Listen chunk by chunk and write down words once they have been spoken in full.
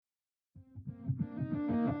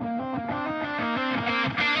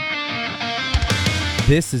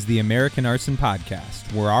This is the American Arson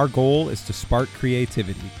Podcast, where our goal is to spark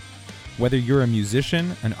creativity. Whether you're a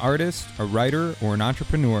musician, an artist, a writer, or an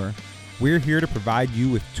entrepreneur, we're here to provide you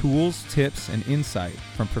with tools, tips, and insight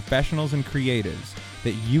from professionals and creatives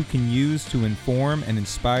that you can use to inform and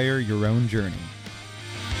inspire your own journey.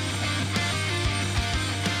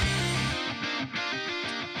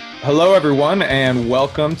 Hello, everyone, and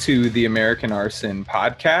welcome to the American Arson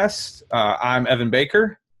Podcast. I'm Evan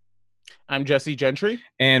Baker. I'm Jesse Gentry.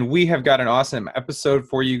 And we have got an awesome episode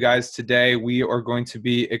for you guys today. We are going to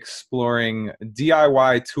be exploring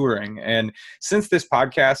DIY touring. And since this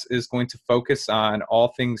podcast is going to focus on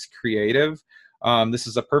all things creative, this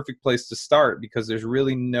is a perfect place to start because there's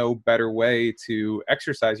really no better way to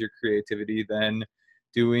exercise your creativity than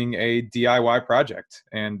doing a DIY project.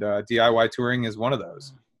 And DIY touring is one of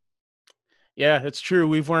those. Yeah, it's true.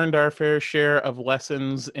 We've learned our fair share of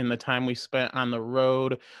lessons in the time we spent on the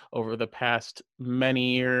road over the past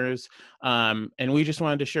many years. And we just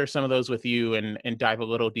wanted to share some of those with you and dive a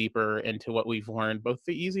little deeper into what we've learned, both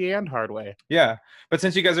the easy and hard way. Yeah. But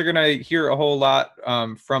since you guys are going to hear a whole lot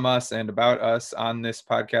from us and about us on this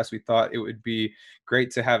podcast, we thought it would be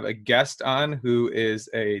great to have a guest on who is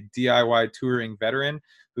a DIY touring veteran,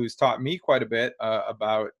 who's taught me quite a bit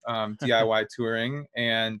about DIY touring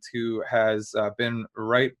and who has been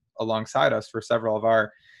right alongside us for several of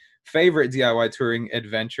our favorite DIY touring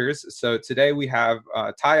adventures. So today we have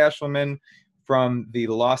Tighe Eshleman from the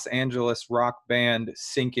Los Angeles rock band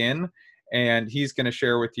Sink In, and he's going to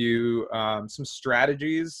share with you some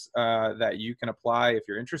strategies that you can apply if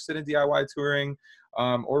you're interested in DIY touring,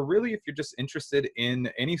 or really if you're just interested in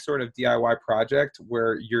any sort of DIY project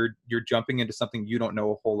where you're jumping into something you don't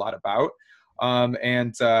know a whole lot about.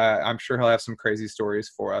 And I'm sure he'll have some crazy stories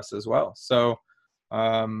for us as well. So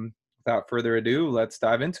without further ado, let's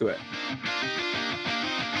dive into it.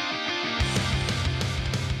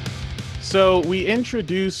 So we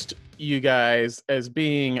introduced you guys as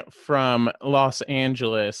being from Los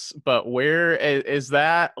Angeles, but where is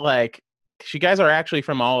that? Like, you guys are actually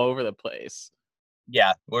from all over the place.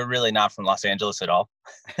 Yeah, we're really not from Los Angeles at all.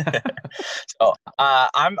 So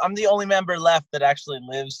I'm the only member left that actually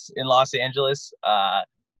lives in Los Angeles.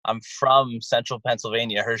 I'm from central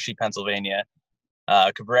Pennsylvania, Hershey, Pennsylvania.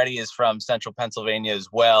 Cabretti is from central Pennsylvania as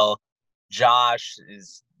well. Josh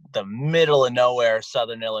is the middle of nowhere,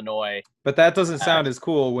 southern Illinois. But that doesn't sound as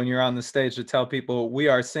cool when you're on the stage to tell people we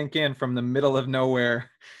are Sink In from the middle of nowhere,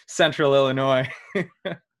 central Illinois.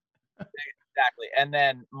 Exactly. And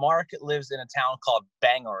then Mark lives in a town called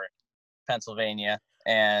Bangor, Pennsylvania.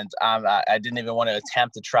 And I didn't even want to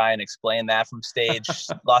attempt to try and explain that from stage.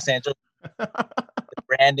 Los Angeles, the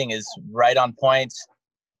branding is right on point.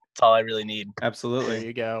 That's all I really need. Absolutely. There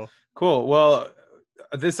you go. Cool. Well,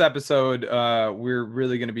 this episode, we're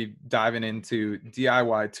really going to be diving into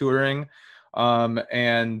DIY touring.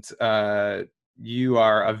 And you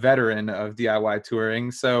are a veteran of DIY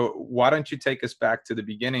touring. So why don't you take us back to the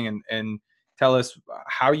beginning and tell us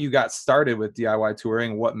how you got started with DIY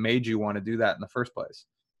touring, what made you want to do that in the first place?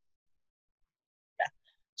 Yeah.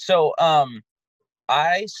 So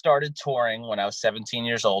I started touring when I was 17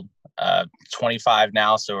 years old, 25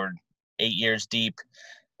 now, so we're 8 years deep.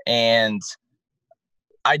 And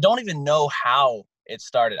I don't even know how it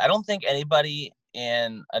started. I don't think anybody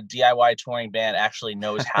in a DIY touring band actually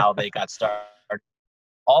knows how they got started.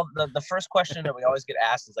 All the first question that we always get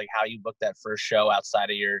asked is like how you booked that first show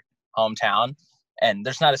outside of your hometown, and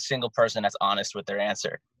there's not a single person that's honest with their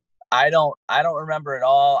answer. I don't remember at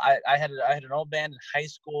all. I had an old band in high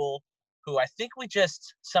school who I think we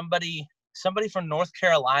just somebody from North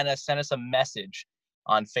Carolina sent us a message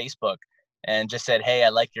on Facebook and just said, "Hey, I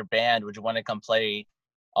like your band. Would you want to come play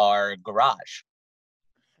our garage?"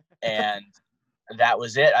 And that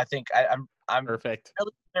was it. I think I'm perfect.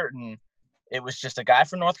 Really certain it was just a guy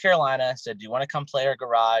from North Carolina said, "Do you want to come play our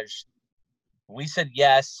garage?" We said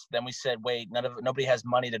yes. Then we said, "Wait, nobody has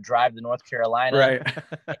money to drive to North Carolina."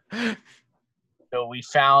 Right. So we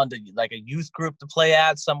found a youth group to play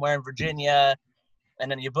at somewhere in Virginia. And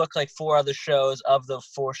then you book like 4 other shows. Of the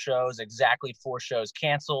 4 shows, exactly 4 shows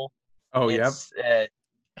cancel. Oh, yep.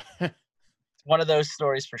 It's one of those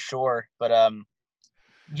stories for sure. But I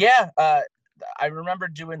remember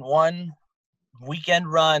doing one weekend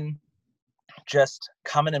run, just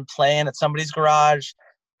coming and playing at somebody's garage,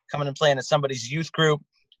 coming and playing at somebody's youth group.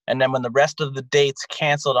 And then when the rest of the dates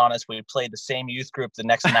canceled on us, we played the same youth group the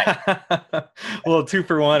next night. Well,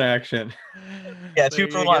 2-for-1 action. Yeah,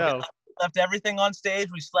 2-for-1. We left everything on stage.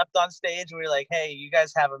 We slept on stage. And we were like, "Hey, you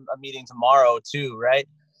guys have a meeting tomorrow too, right?"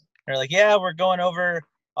 And they're like, "Yeah, we're going over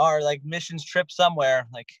our like missions trip somewhere."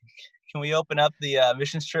 Like, we open up the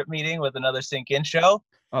mission trip meeting with another Sink In show?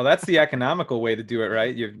 Oh, that's the economical way to do it,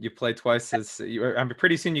 right? You play twice as I'm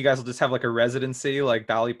pretty soon you guys will just have like a residency like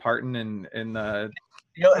Dolly Parton and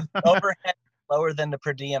overhead lower than the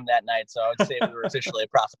per diem that night, so I would say we were officially a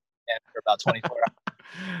profit for about 24 hours.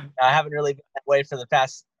 I haven't really been that way for the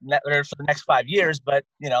next 5 years, but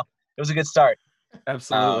it was a good start.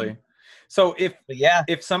 Absolutely. So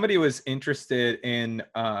if somebody was interested in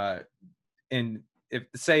if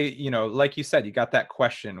say, like you said, you got that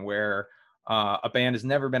question where a band has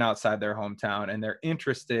never been outside their hometown and they're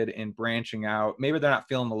interested in branching out. Maybe they're not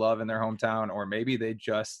feeling the love in their hometown, or maybe they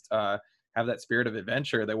just have that spirit of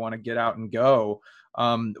adventure. They want to get out and go.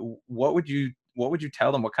 What would you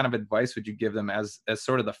tell them? What kind of advice would you give them as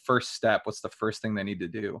sort of the first step? What's the first thing they need to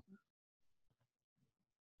do?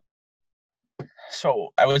 So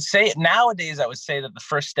I would say nowadays, that the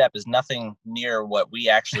first step is nothing near what we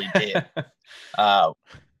actually did.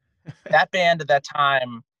 That band at that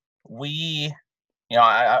time, we,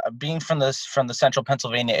 being from the central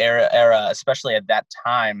Pennsylvania era, especially at that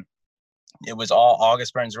time, it was all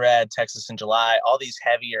August Burns Red, Texas in July, all these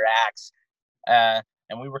heavier acts.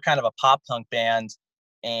 And we were kind of a pop punk band,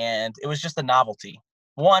 and it was just a novelty.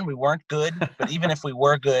 One, we weren't good, but even if we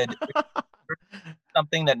were good,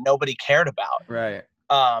 something that nobody cared about. Right.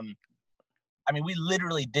 We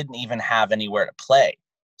literally didn't even have anywhere to play.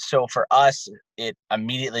 So for us, it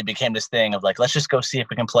immediately became this thing of like, let's just go see if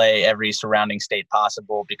we can play every surrounding state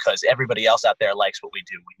possible, because everybody else out there likes what we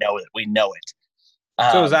do. We know it.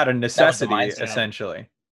 So is that a necessity, essentially?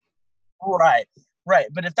 Right.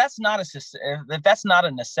 But if that's not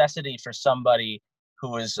a necessity for somebody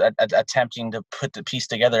who is attempting to put the piece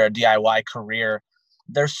together a DIY career,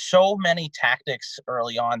 there's so many tactics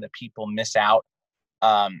early on that people miss out,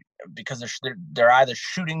 because they're either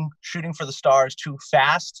shooting for the stars too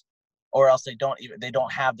fast, or else they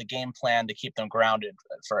don't have the game plan to keep them grounded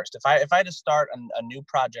at first. If I had to start a new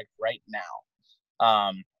project right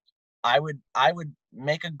now, I would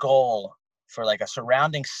make a goal for like a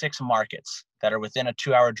surrounding 6 markets that are within a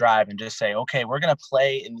 2-hour drive, and just say, okay, we're going to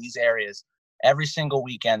play in these areas every single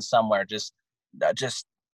weekend somewhere, just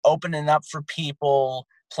opening up for people,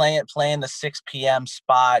 playing the 6 p.m.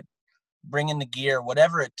 spot, bringing the gear,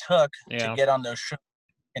 whatever it took to get on those shows,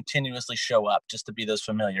 continuously show up just to be those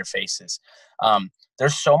familiar faces.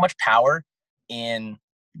 There's so much power in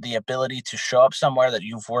the ability to show up somewhere that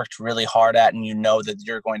you've worked really hard at, and that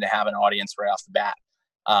you're going to have an audience right off the bat.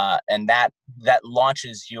 And that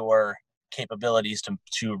launches your capabilities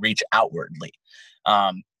to reach outwardly.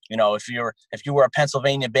 If you were a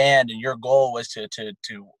Pennsylvania band and your goal was to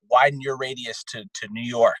widen your radius to New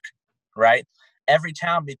York, right? Every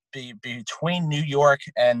town between New York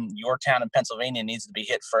and your town in Pennsylvania needs to be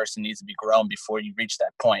hit first and needs to be grown before you reach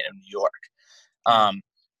that point in New York.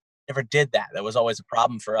 Never did that. That was always a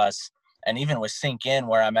problem for us. And even with Sink In,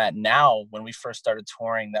 where I'm at now, when we first started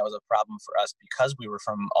touring, that was a problem for us because we were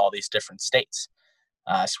from all these different states.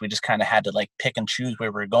 So we just kind of had to like pick and choose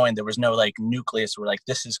where we were going. There was no like nucleus. We're like,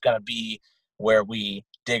 this is going to be where we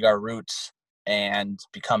dig our roots and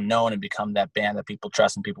become known and become that band that people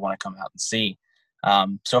trust and people want to come out and see.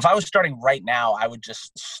 So if I was starting right now, I would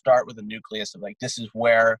just start with a nucleus of like, this is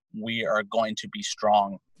where we are going to be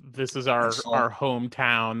strong. This is our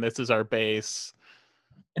hometown. This is our base.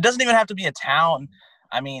 It doesn't even have to be a town.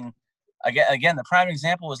 Again, the prime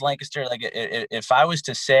example was Lancaster. Like if I was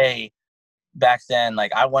to say back then,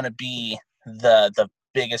 like I want to be the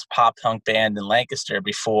biggest pop punk band in Lancaster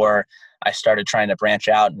before I started trying to branch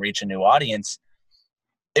out and reach a new audience,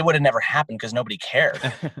 it would have never happened because nobody cared.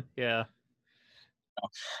 Yeah.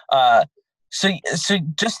 So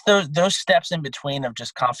just those steps in between of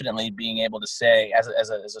just confidently being able to say as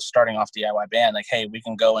a starting off DIY band, like, hey, we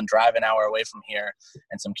can go and drive an hour away from here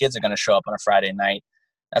and some kids are going to show up on a Friday night.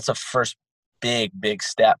 That's a first big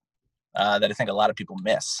step that I think a lot of people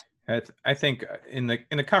miss. I think in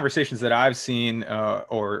the conversations that I've seen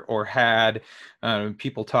or had,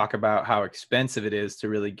 people talk about how expensive it is to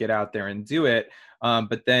really get out there and do it.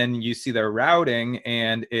 But then you see their routing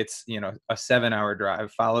and it's, a 7-hour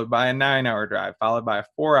drive followed by a 9-hour drive, followed by a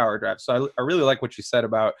 4-hour drive. So I really like what you said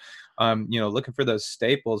about, looking for those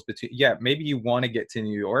staples between, maybe you want to get to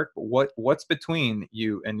New York, but what's between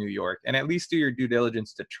you and New York? And at least do your due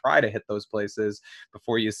diligence to try to hit those places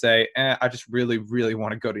before you say, I just really, really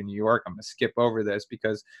want to go to New York. I'm going to skip over this,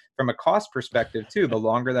 because from a cost perspective too, the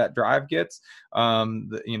longer that drive gets,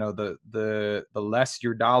 the less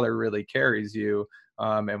your dollar really carries you.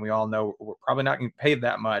 And we all know we're probably not getting paid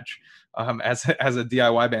that much as a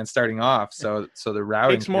DIY band starting off. So the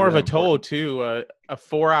routing takes more of a toll too. A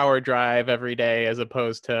 4-hour drive every day as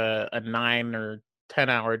opposed to a 9 or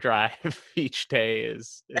 10-hour drive each day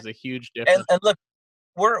is a huge difference. And look,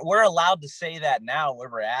 we're allowed to say that now where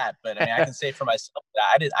we're at, but I mean, I can say for myself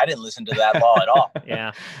that I didn't listen to that law at all.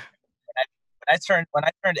 Yeah. When I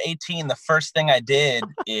turned 18, the first thing I did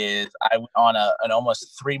is I went on an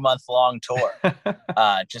almost 3-month long tour.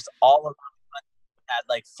 Just all of had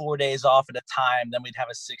like 4 days off at a time. Then we'd have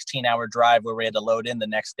a 16-hour drive where we had to load in the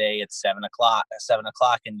next day at 7 o'clock,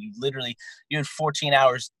 and you had 14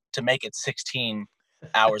 hours to make it 16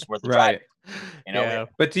 hours worth of right. driving. You know, Yeah.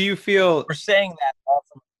 But do you feel, we're saying that all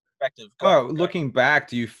from perspective. Looking back,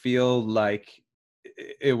 do you feel like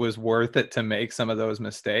it was worth it to make some of those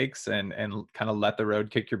mistakes and kind of let the road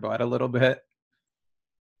kick your butt a little bit?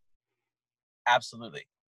 Absolutely.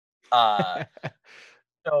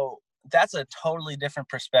 So that's a totally different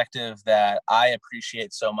perspective that I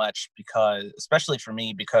appreciate so much, because, especially for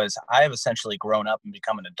me, because I have essentially grown up and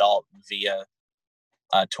become an adult via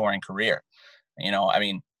a touring career. You know, I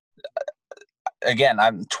mean, again,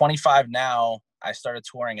 I'm 25 now. I started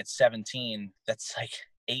touring at 17. That's like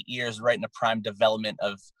 8 years right in the prime development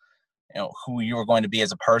of, who you were going to be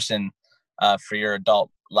as a person for your adult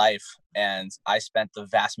life. And I spent the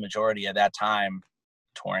vast majority of that time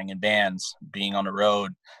touring in bands, being on the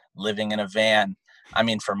road, living in a van, I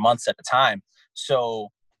mean, for months at a time. So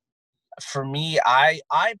for me, I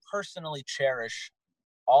personally cherish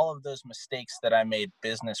all of those mistakes that I made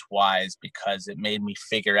business wise, because it made me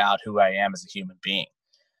figure out who I am as a human being.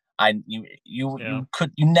 You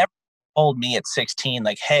never told me at 16,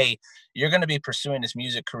 like, hey, you're going to be pursuing this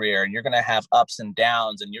music career and you're going to have ups and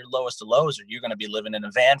downs, and your lowest of lows are you're going to be living in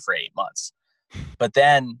a van for 8 months. But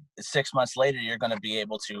then 6 months later, you're going to be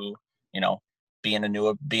able to, be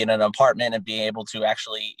in an apartment and be able to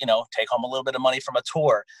actually, take home a little bit of money from a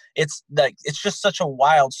tour. It's just such a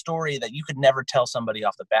wild story that you could never tell somebody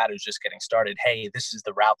off the bat who's just getting started, hey, this is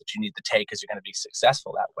the route that you need to take because you're going to be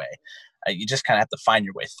successful that way. You just kind of have to find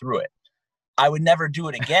your way through it. I would never do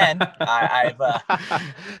it again. I've done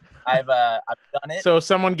it. So if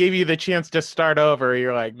someone gave you the chance to start over,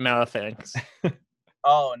 you're like, no, thanks.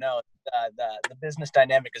 Oh no, the business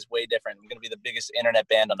dynamic is way different. I'm going to be the biggest internet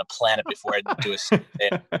band on the planet before I do a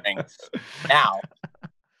thing now.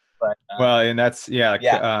 But well, and that's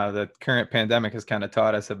the current pandemic has kind of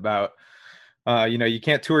taught us about you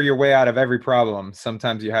can't tour your way out of every problem.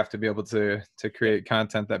 Sometimes you have to be able to create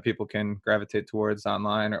content that people can gravitate towards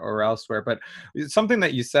online or elsewhere. But something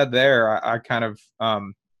that you said there, I kind of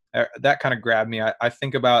that kind of grabbed me. I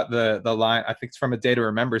think about the line, I think it's from a Day to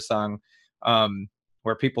Remember song,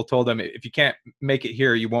 where people told them, if you can't make it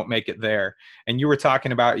here, you won't make it there. And you were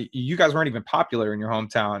talking about, you guys weren't even popular in your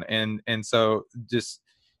hometown. And so just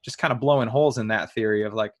kind of blowing holes in that theory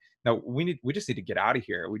of like, no, we just need to get out of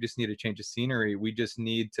here. We just need to change the scenery. We just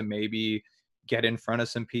need to maybe get in front of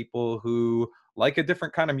some people who like a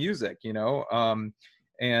different kind of music,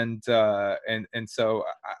 and so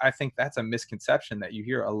I think that's a misconception that you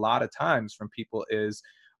hear a lot of times from people is,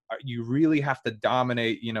 you really have to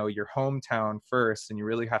dominate, your hometown first, and you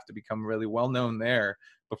really have to become really well known there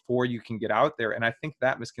before you can get out there. And I think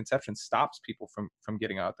that misconception stops people from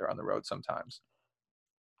getting out there on the road sometimes.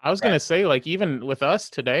 I was going to say, like, even with us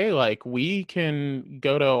today, like, we can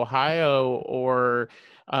go to Ohio or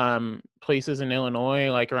places in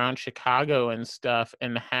Illinois, like around Chicago and stuff,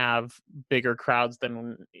 and have bigger crowds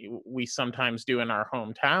than we sometimes do in our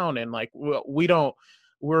hometown. And like,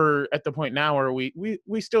 we're at the point now where we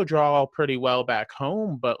still draw pretty well back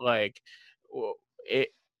home, but like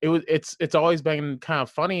it's always been kind of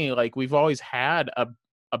funny. Like, we've always had a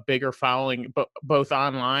bigger following, but both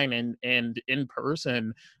online and in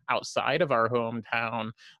person outside of our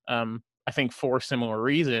hometown. I think for similar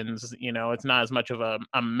reasons. It's not as much of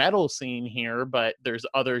a metal scene here, but there's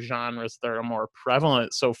other genres that are more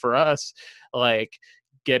prevalent. So for us, like,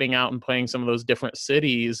 getting out and playing some of those different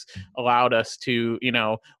cities allowed us to,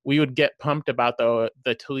 we would get pumped about the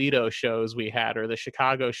Toledo shows we had, or the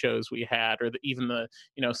Chicago shows we had, or even the,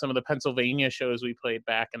 some of the Pennsylvania shows we played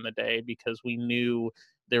back in the day, because we knew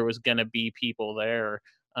there was going to be people there.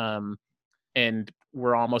 And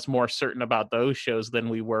we're almost more certain about those shows than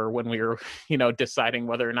we were when we were, deciding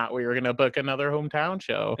whether or not we were going to book another hometown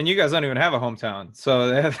show. And you guys don't even have a hometown, so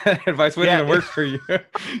that advice wouldn't even work for you.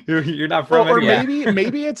 You're not from anywhere. Or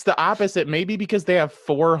maybe it's the opposite. Maybe because they have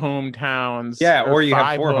 4 hometowns. Yeah, or you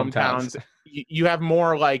have 4 hometowns. You have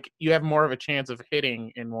more of a chance of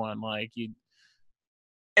hitting in one. Like,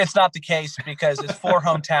 it's not the case, because it's 4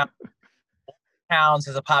 hometowns. Towns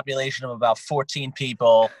has a population of about 14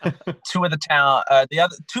 people. Two of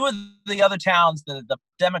the other towns, the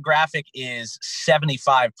demographic is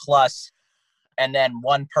 75 plus, and then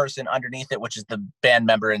one person underneath it, which is the band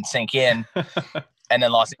member in Sync In. and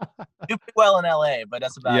then Los Angeles. Do pretty well in LA, but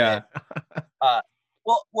that's about it.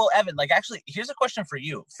 Well, Evan, like actually, here's a question for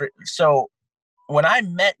you. So when I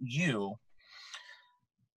met you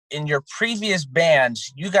in your previous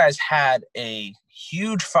bands, you guys had a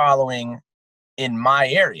huge following in my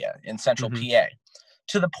area in Central PA,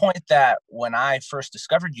 to the point that when I first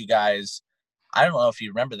discovered you guys, I don't know if you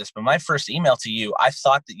remember this, but my first email to you, I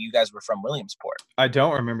thought that you guys were from Williamsport. I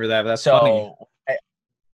don't remember that, but that's funny.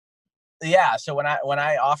 So when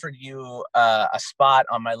I offered you a spot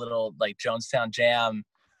on my little like Jonestown Jam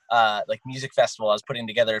like music festival I was putting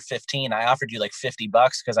together at 15, I offered you like $50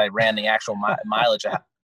 because I ran the actual mileage of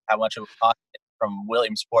how much it would cost from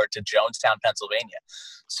Williamsport to Jonestown, Pennsylvania.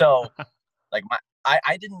 So like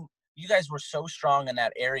I didn't, you guys were so strong in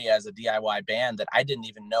that area as a DIY band that I didn't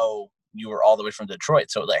even know you were all the way from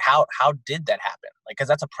Detroit. So like how did that happen? Like, cause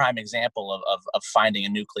that's a prime example of finding a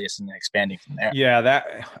nucleus and then expanding from there. Yeah,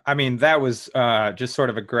 that was just sort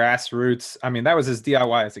of a grassroots. I mean, that was as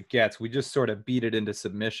DIY as it gets. We just sort of beat it into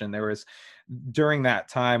submission. During that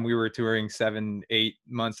time, we were touring 7-8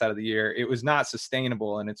 months out of the year. It was not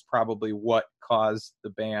sustainable, and it's probably what caused the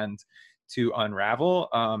band to unravel,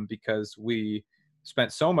 because we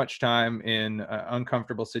spent so much time in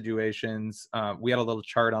uncomfortable situations. We had a little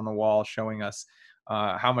chart on the wall showing us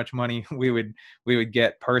how much money we would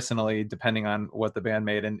get personally, depending on what the band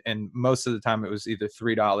made, and most of the time it was either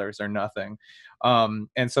 $3 or nothing.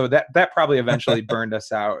 And so that probably eventually burned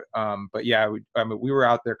us out. But yeah, we were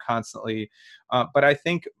out there constantly. But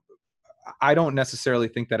I don't necessarily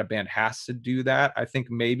think that a band has to do that. I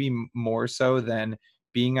think maybe more so than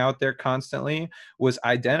being out there constantly was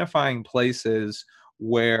identifying places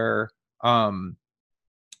where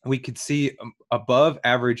we could see above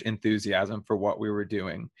average enthusiasm for what we were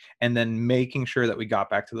doing, and then making sure that we got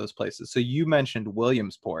back to those places. So you mentioned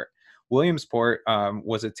Williamsport. Williamsport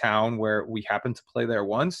was a town where we happened to play there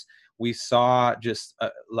once. We saw just,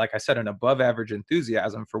 like I said, an above average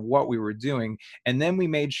enthusiasm for what we were doing. And then we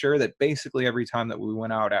made sure that basically every time that we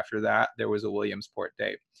went out after that, there was a Williamsport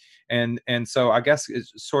date. And so I guess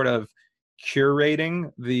it's sort of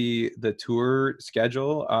curating the tour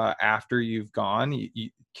schedule after you've gone.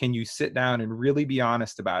 Can you sit down and really be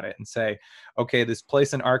honest about it and say, okay, this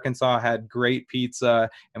place in Arkansas had great pizza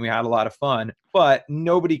and we had a lot of fun, but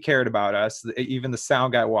nobody cared about us. Even the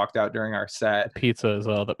sound guy walked out during our set. Pizza is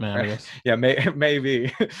all that matters. Yeah,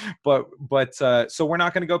 maybe. but so we're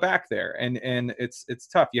not going to go back there. And it's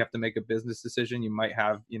tough. You have to make a business decision. You might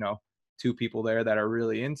have, 2 people there that are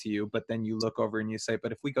really into you, but then you look over and you say,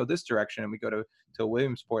 but if we go this direction and we go to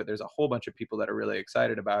Williamsport, there's a whole bunch of people that are really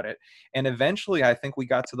excited about it. And eventually I think we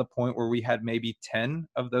got to the point where we had maybe 10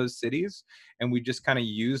 of those cities, and we just kind of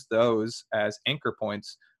used those as anchor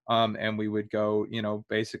points. And we would go,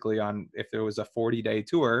 basically on, if there was a 40-day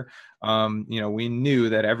tour, we knew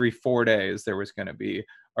that every 4 days there was going to be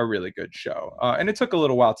a really good show. And it took a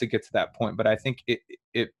little while to get to that point, but I think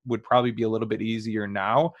it would probably be a little bit easier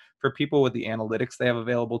now for people with the analytics they have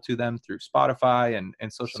available to them through Spotify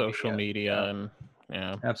and social media. And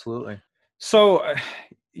yeah, absolutely. So,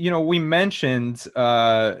 we mentioned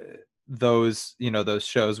those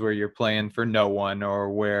shows where you're playing for no one,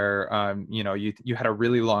 or where you had a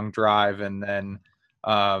really long drive and then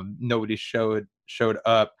nobody showed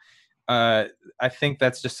up. I think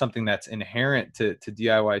that's just something that's inherent to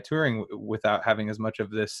DIY touring without having as much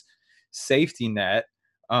of this safety net.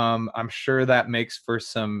 I'm sure that makes for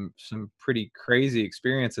some pretty crazy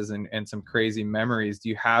experiences and some crazy memories. Do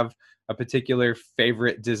you have a particular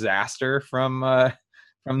favorite disaster from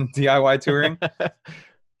DIY touring?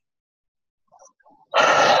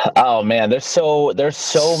 Oh man, there's so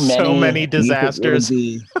many disasters.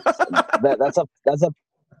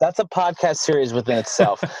 That's a podcast series within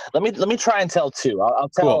itself. Let me try and tell 2.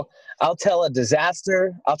 I'll tell a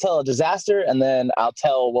disaster. And then I'll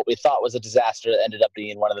tell what we thought was a disaster that ended up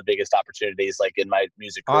being one of the biggest opportunities like in my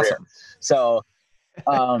music career. Awesome. So,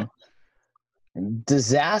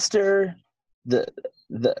 disaster, the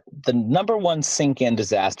number one sink-in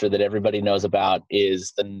disaster that everybody knows about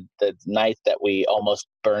is the night that we almost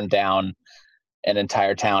burned down an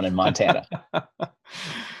entire town in Montana.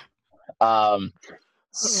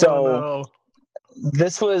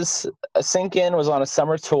 This was a sink-in, was on a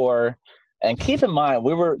summer tour. And keep in mind,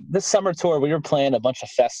 this summer tour, we were playing a bunch of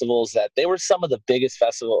festivals that they were some of the biggest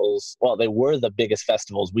festivals. Well, they were the biggest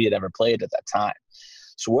festivals we had ever played at that time.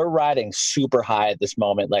 So we're riding super high at this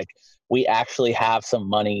moment. Like, we actually have some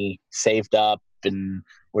money saved up, and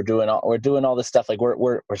we're doing all this stuff. Like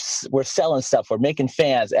we're selling stuff. We're making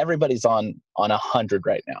fans. Everybody's on 100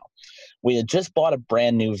 right now. We had just bought a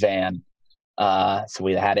brand new van. So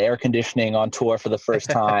we had air conditioning on tour for the first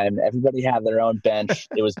time. Everybody had their own bench.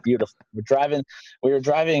 It was beautiful. We were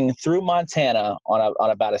driving through Montana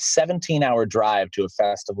on about a 17-hour drive to a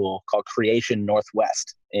festival called Creation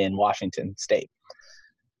Northwest in Washington State.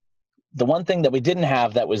 The one thing that we didn't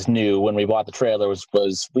have that was new when we bought the trailer was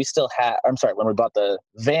we still had, when we bought the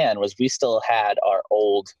van we still had our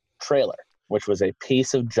old trailer, which was a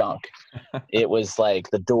piece of junk. It was like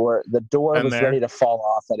the door was ready to fall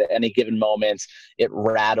off at any given moment. It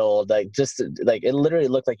rattled, it literally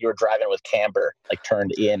looked like you were driving with camber, like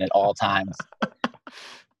turned in at all times.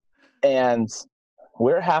 And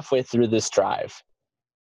we're halfway through this drive,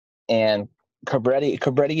 and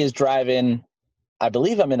Cabretti is driving. I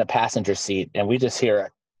believe I'm in a passenger seat, and we just hear a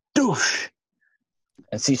doosh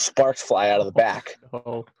and see sparks fly out of the back.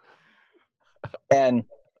 Oh. And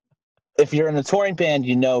if you're in a touring band,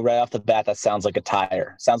 you know right off the bat that sounds like a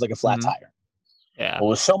tire. Sounds like a flat tire. Yeah. Well,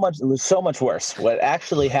 it was so much worse. What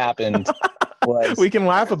actually happened was we can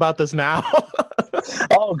laugh about this now.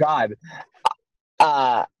 Oh God.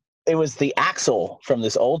 It was the axle from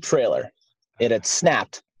this old trailer. It had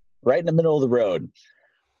snapped right in the middle of the road,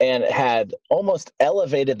 and it had almost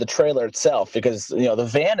elevated the trailer itself because, the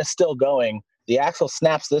van is still going. The axle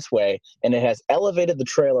snaps this way, and it has elevated the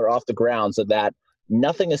trailer off the ground so that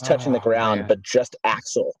nothing is touching the ground, but just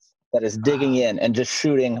axle that is digging in and just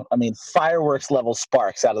shooting, fireworks level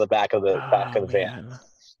sparks out of the back of the van.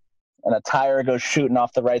 And a tire goes shooting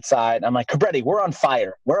off the right side. I'm like, Cabretti, we're on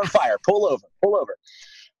fire. Pull over.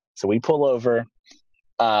 So we pull over.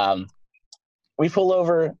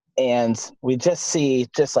 And we just see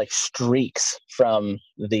like streaks from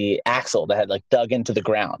the axle that had like dug into the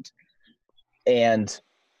ground. And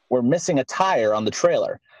we're missing a tire on the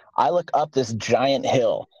trailer. I look up this giant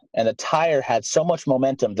hill, and the tire had so much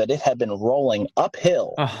momentum that it had been rolling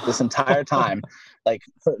uphill this entire time. Like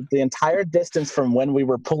for the entire distance from when we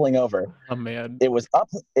were pulling over. Oh man. It was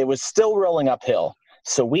still rolling uphill.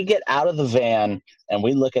 So we get out of the van and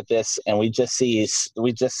we look at this, and we just see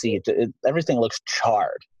everything looks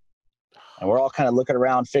charred. And we're all kind of looking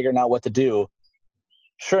around, figuring out what to do.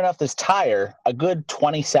 Sure enough, this tire, a good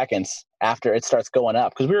 20 seconds after it starts going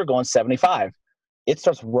up, because we were going 75, it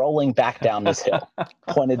starts rolling back down this hill,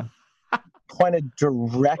 pointed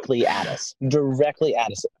directly at us.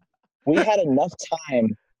 We had enough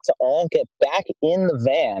time to all get back in the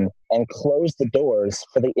van and close the doors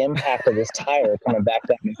for the impact of this tire coming back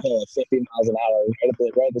down the hill at 50 miles an hour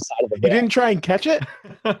right at the side of the van. You didn't try and catch it?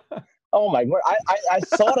 Oh my God. I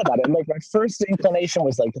thought about it. Like my first inclination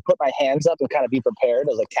was like to put my hands up and kind of be prepared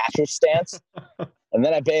as a catcher's stance. And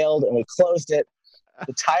then I bailed and we closed it.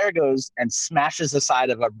 The tire goes and smashes the side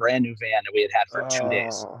of a brand new van that we had for 2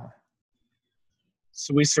 days.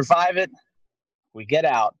 So we survive it. We get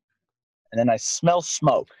out, and then I smell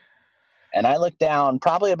smoke. And I look down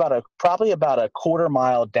probably about a quarter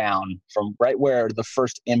mile down from right where the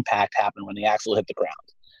first impact happened when the axle hit the ground.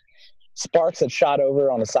 Sparks had shot over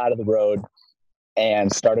on the side of the road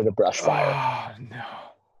and started a brush fire. Oh no.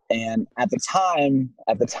 And at the time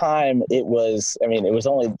it was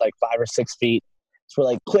only like 5 or 6 feet. So we're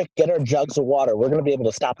like, quick, get our jugs of water. We're going to be able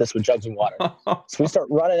to stop this with jugs of water. So we start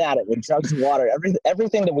running at it with jugs of water,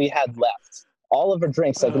 everything that we had left, all of our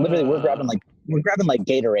drinks. Like literally we're grabbing like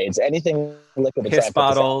Gatorades, anything liquid. Piss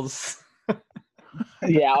bottles.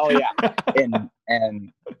 Yeah. Oh yeah.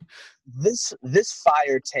 And this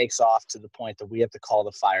fire takes off to the point that we have to call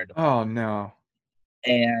the fire department. Oh no.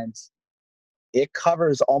 And it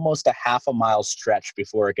covers almost a half a mile stretch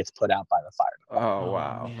before it gets put out by the fire department. Oh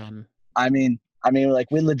wow. Man. I mean, like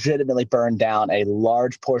we legitimately burned down a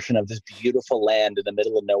large portion of this beautiful land in the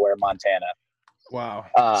middle of nowhere, Montana. Wow.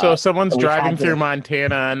 So someone's driving through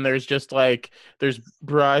Montana, and there's just there's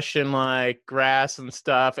brush and like grass and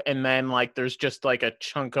stuff, and then like there's just like a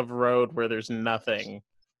chunk of road where there's nothing.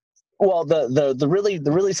 Well, the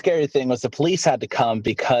really scary thing was the police had to come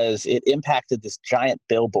because it impacted this giant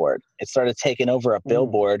billboard. It started taking over a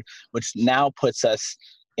billboard, which now puts us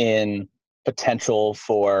in potential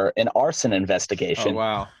for an arson investigation. Oh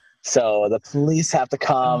wow. So the police have to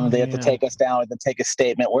come. They have to take us down and take a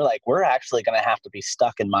statement. We're actually going to have to be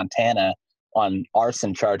stuck in Montana on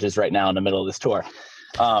arson charges right now in the middle of this tour.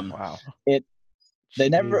 Wow. We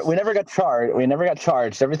never got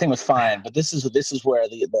charged. Everything was fine. But this is where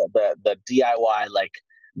the DIY like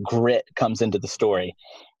grit comes into the story.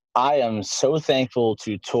 I am so thankful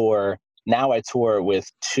to tour. Now I tour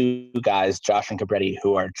with 2 guys, Josh and Cabretti,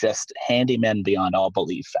 who are just handymen beyond all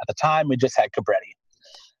belief. At the time, we just had Cabretti.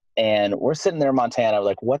 And we're sitting there in Montana,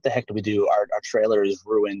 like, what the heck do we do? Our trailer is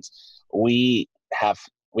ruined. We have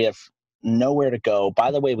nowhere to go.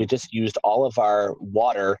 By the way, we just used all of our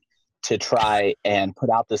water to try and put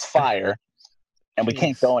out this fire, and we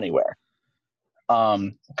can't go anywhere.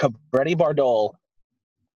 Cabretti Bardol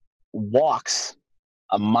walks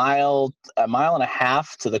a mile and a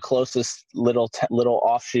half to the closest little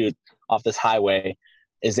offshoot off this highway,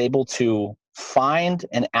 is able to find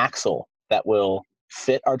an axle that will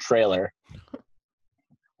fit our trailer.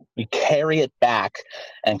 We carry it back,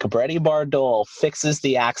 and Cabretti Bardol fixes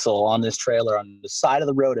the axle on this trailer on the side of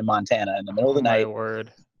the road in Montana in the middle of the night. My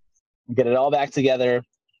word. Get it all back together,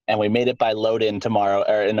 and we made it by load-in tomorrow,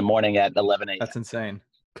 or in the morning at 11 a.m. That's insane.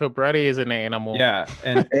 Cabretti is an animal. Yeah,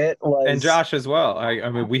 and It was, and Josh as well. I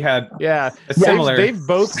mean, we had a similar. They've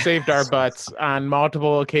both saved our butts on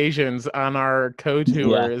multiple occasions on our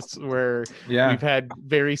co-tours where we've had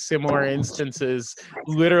very similar instances.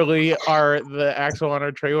 Literally, the axle on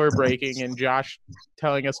our trailer breaking, and Josh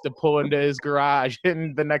telling us to pull into his garage,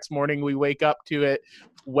 and the next morning we wake up to it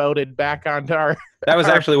welded back onto our. That was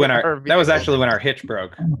actually when our hitch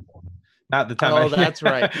broke. Not the time. Oh, that's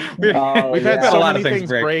right. We've had so many things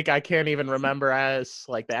break. I can't even remember. As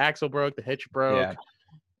like the axle broke, the hitch broke,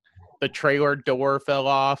 the trailer door fell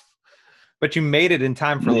off. But you made it in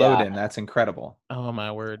time for load-in. That's incredible. Oh my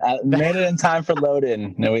word! Made it in time for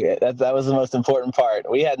load-in. No, that was the most important part.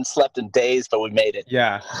 We hadn't slept in days, but we made it.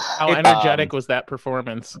 Yeah. How energetic was that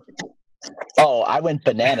performance? Oh, I went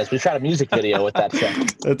bananas. We shot a music video with that show.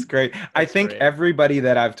 That's great. I think everybody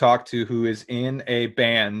that I've talked to who is in a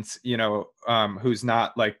band, who's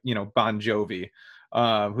not like, Bon Jovi,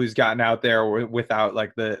 who's gotten out there without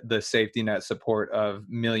like the safety net support of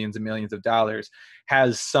millions and millions of dollars,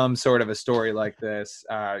 has some sort of a story like this.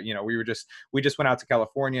 We just went out to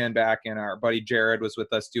California and back, and our buddy Jared was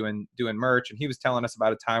with us doing merch, and he was telling us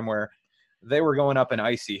about a time where they were going up an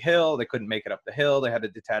icy hill. They couldn't make it up the hill. They had to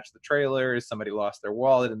detach the trailers. Somebody lost their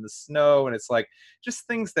wallet in the snow. And it's like just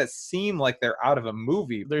things that seem like they're out of a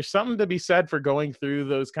movie. There's something to be said for going through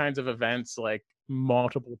those kinds of events like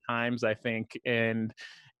multiple times, I think. And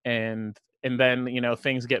then,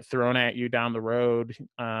 things get thrown at you down the road.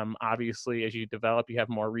 Obviously, as you develop, you have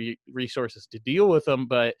more resources to deal with them,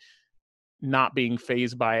 but not being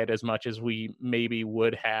fazed by it as much as we maybe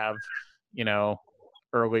would have,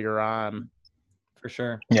 earlier on. For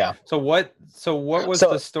sure. Yeah. So what was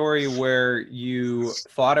the story where you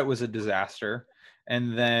thought it was a disaster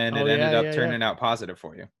and then it ended up turning out positive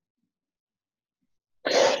for you?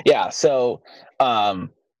 Yeah. So the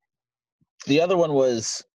other one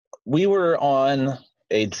was, we were on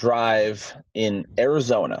a drive in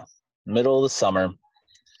Arizona, middle of the summer,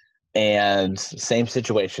 and same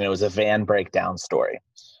situation. It was a van breakdown story.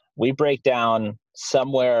 We break down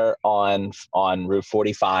somewhere on Route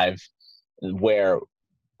 45 where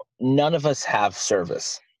none of us have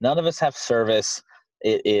service.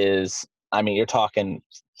 It is, you're talking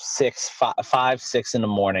 5, 6 in the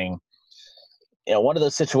morning. One of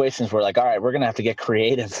those situations where like, all right, we're going to have to get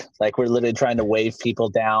creative. Like we're literally trying to wave people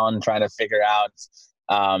down, trying to figure out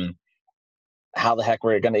how the heck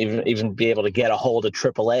we're going to even be able to get a hold of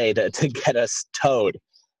AAA to get us towed.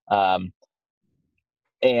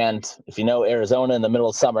 And if Arizona in the middle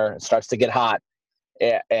of summer, it starts to get hot.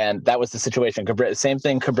 And that was the situation. Same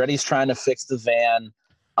thing. Cabretti's trying to fix the van.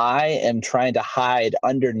 I am trying to hide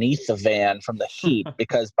underneath the van from the heat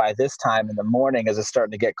because by this time in the morning, as it's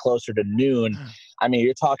starting to get closer to noon,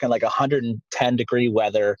 you're talking like 110-degree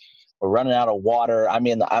weather. We're running out of water. I'm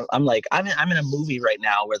in a movie right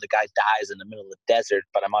now where the guy dies in the middle of the desert,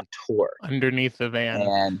 but I'm on tour. Underneath the van.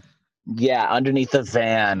 And underneath the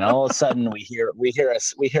van. All of a sudden we hear a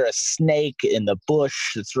snake in the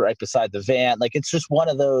bush that's right beside the van. Like it's just one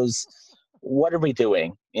of those, what are we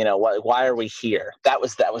doing? Why are we here? That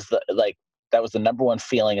was the number one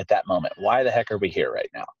feeling at that moment. Why the heck are we here right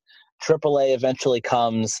now? AAA eventually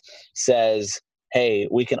comes, says, hey,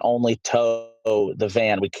 we can only tow the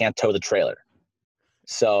van. We can't tow the trailer.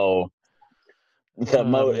 So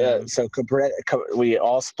Cabretti, we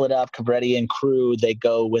all split up. Cabretti and crew, they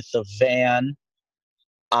go with the van.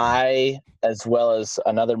 I, as well as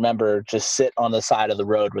another member, just sit on the side of the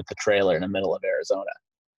road with the trailer in the middle of Arizona.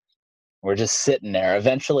 We're just sitting there.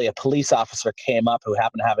 Eventually, a police officer came up who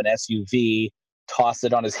happened to have an SUV, tossed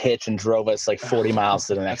it on his hitch, and drove us like 40 miles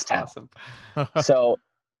to the next town. Awesome. So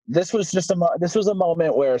this was a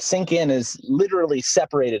moment where Sink In is literally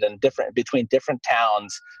separated between different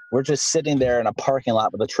towns. We're just sitting there in a parking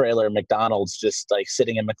lot with a trailer, McDonald's, just like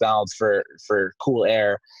sitting in McDonald's for cool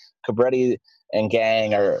air. Cabretti and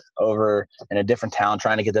gang are over in a different town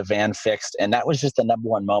trying to get the van fixed. And that was just the number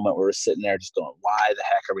one moment where we're sitting there just going, why the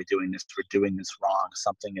heck are we doing this? We're doing this wrong.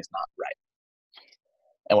 Something is not right.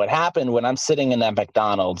 And what happened when I'm sitting in that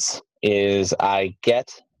McDonald's is I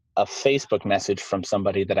get a Facebook message from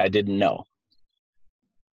somebody that I didn't know.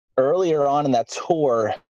 Earlier on in that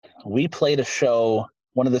tour, we played a show,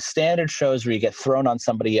 one of the standard shows where you get thrown on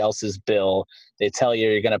somebody else's bill. They tell you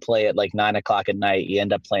you're going to play at like 9 o'clock at night. You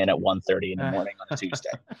end up playing at 1:30 in the morning on a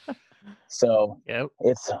Tuesday. So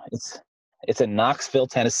it's in Knoxville,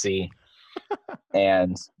 Tennessee.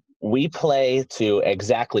 And we play to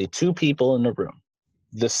exactly 2 people in the room,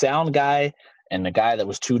 the sound guy and the guy that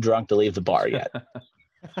was too drunk to leave the bar yet.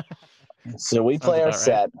 So we play our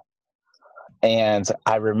set. And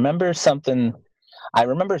I remember saying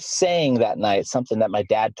that night something that my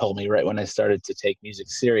dad told me right when I started to take music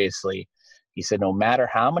seriously. He said, no matter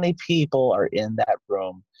how many people are in that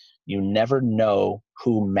room, you never know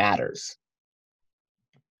who matters.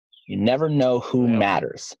 You never know who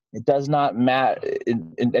matters. It does not matter.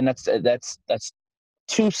 And that's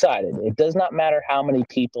two-sided. It does not matter how many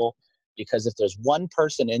people, because if there's one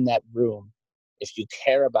person in that room, if you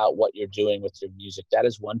care about what you're doing with your music, that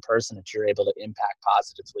is one person that you're able to impact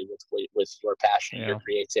positively with your passion, your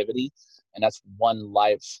creativity. And that's one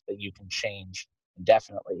life that you can change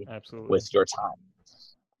definitely with your time.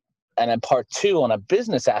 And then part 2, on a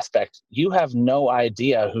business aspect, you have no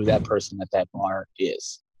idea who that person at that bar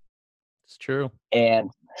is. It's true. And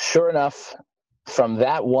sure enough, from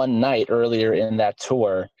that one night earlier in that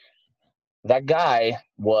tour, that guy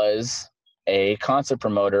was a concert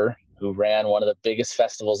promoter who ran one of the biggest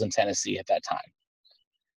festivals in Tennessee at that time.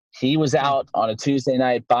 He was out on a Tuesday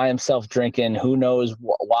night by himself drinking, who knows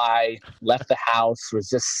why, left the house, was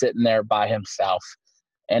just sitting there by himself,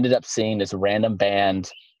 ended up seeing this random band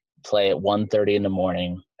play at 1:30 in the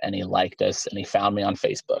morning, and he liked us, and he found me on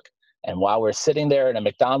Facebook. And while we're sitting there in a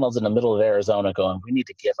McDonald's in the middle of Arizona going, we need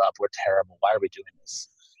to give up, we're terrible, why are we doing this?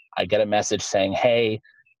 I get a message saying, hey,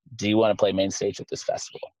 do you want to play main stage at this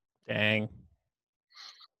festival? Dang.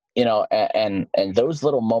 You know, and those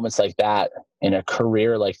little moments like that in a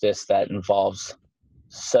career like this that involves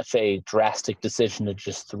such a drastic decision to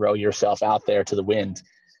just throw yourself out there to the wind,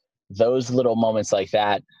 those little moments like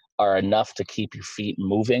that are enough to keep your feet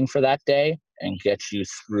moving for that day and get you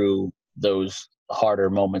through those harder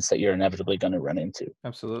moments that you're inevitably going to run into.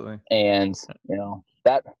 Absolutely. And, you know,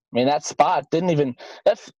 that spot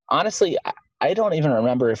honestly, I don't even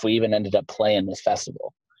remember if we even ended up playing this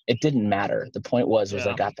festival. It didn't matter. The point was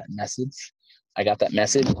I got that message.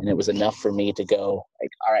 And it was enough for me to go like,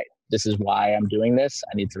 all right, this is why I'm doing this.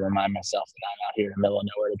 I need to remind myself that I'm out here in the middle of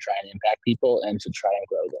nowhere to try and impact people and to try and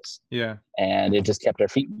grow this. Yeah. And it just kept our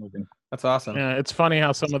feet moving. That's awesome. Yeah, it's funny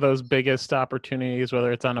how some of those biggest opportunities,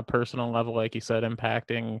 whether it's on a personal level, like you said,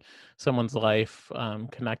 impacting someone's life,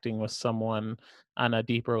 connecting with someone on a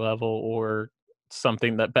deeper level, or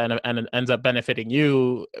something that ends up benefiting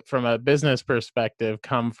you from a business perspective,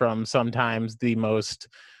 come from sometimes the most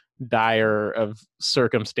dire of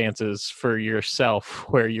circumstances for yourself,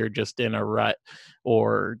 where you're just in a rut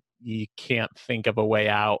or you can't think of a way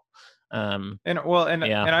out. And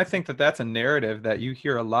I think that that's a narrative that you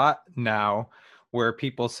hear a lot now, where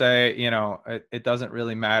people say, you know, it doesn't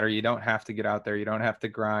really matter. You don't have to get out there. You don't have to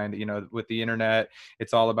grind. You know, with the internet,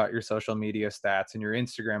 it's all about your social media stats and your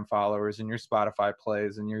Instagram followers and your Spotify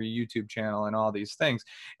plays and your YouTube channel and all these things.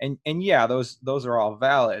 And yeah, those are all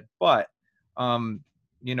valid. But,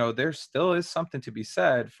 you know, there still is something to be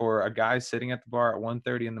said for a guy sitting at the bar at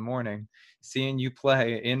 1:30 in the morning, seeing you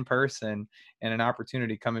play in person, and an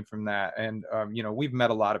opportunity coming from that. And, you know, we've met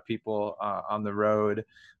a lot of people on the road,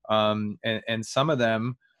 and some of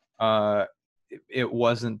them, it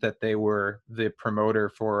wasn't that they were the promoter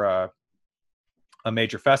for a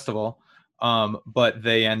major festival, but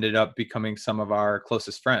they ended up becoming some of our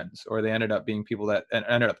closest friends, or they ended up being people that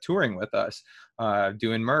ended up touring with us,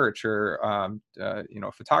 doing merch or, you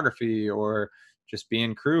know, photography, or just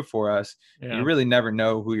being crew for us. Yeah. You really never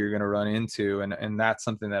know who you're going to run into. And that's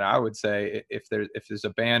something that I would say, if there's a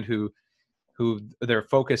band who their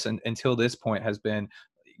focus until this point has been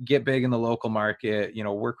get big in the local market, you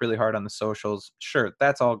know, work really hard on the socials. Sure.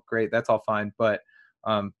 That's all great. That's all fine. But,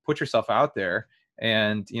 put yourself out there,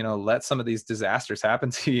 and, you know, let some of these disasters happen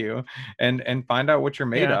to you, and find out what you're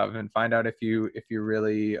made of, and find out if you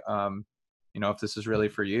really, you know, if this is really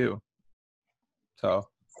for you. So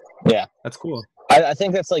yeah, that's cool. I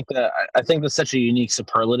think that's like I think that's such a unique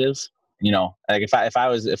superlative. You know, like if I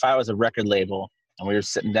was a record label and we were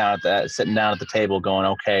sitting down at the table going,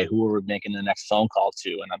 okay, who are we making the next phone call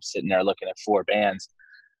to? And I'm sitting there looking at 4 bands.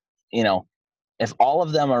 You know, if all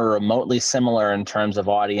of them are remotely similar in terms of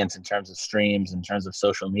audience, in terms of streams, in terms of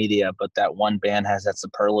social media, but that one band has that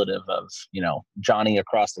superlative of, you know, Johnny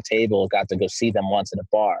across the table got to go see them once at a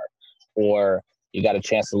bar, or you got a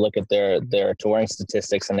chance to look at their touring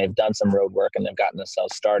statistics, and they've done some road work and they've gotten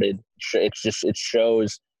themselves started. It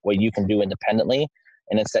shows what you can do independently,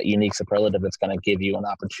 and it's that unique superlative that's going to give you an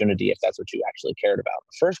opportunity if that's what you actually cared about in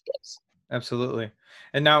the first place. Absolutely.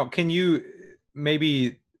 And now, can you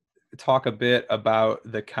maybe talk a bit about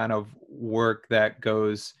the kind of work that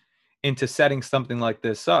goes into setting something like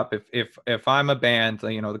this up? If I'm a band,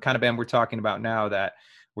 you know, the kind of band we're talking about now, that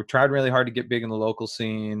we're trying really hard to get big in the local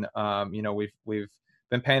scene. You know, we've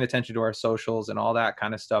been paying attention to our socials and all that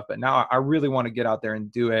kind of stuff, but now I really want to get out there and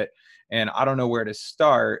do it, and I don't know where to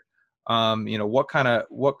start. You know, what kind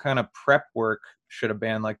of prep work should a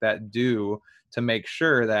band like that do to make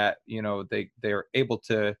sure that, you know, they're able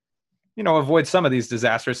to, you know, avoid some of these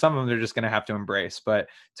disasters? Some of them they're just going to have to embrace, but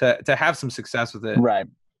to have some success with it. Right.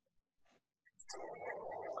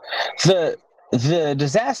 The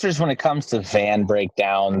disasters when it comes to van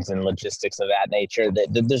breakdowns and logistics of that nature,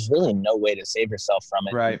 that there's really no way to save yourself from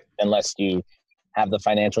it, right, unless you have the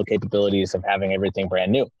financial capabilities of having everything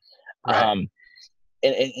brand new. Right.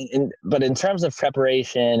 But in terms of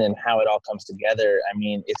preparation and how it all comes together, I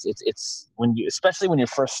mean, it's when you, especially when you're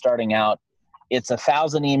first starting out, it's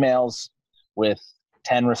 1,000 emails with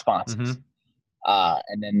 10 responses,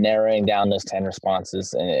 and then narrowing down those 10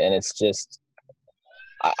 responses, and it's just,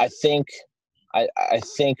 I think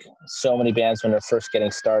so many bands, when they're first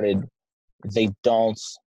getting started, they don't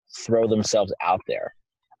throw themselves out there.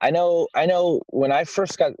 I know when I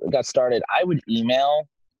first got started, I would email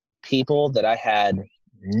people that I had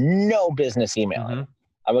no business emailing.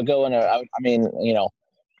 I would go in I mean, you know,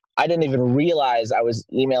 I didn't even realize I was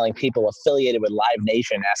emailing people affiliated with Live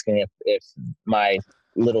Nation, asking if my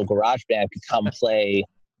little garage band could come play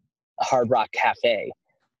a Hard Rock Cafe.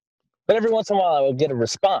 But every once in a while I would get a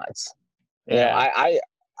response. You know,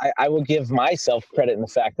 I will give myself credit in the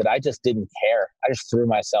fact that I just didn't care. I just threw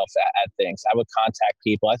myself at things. I would contact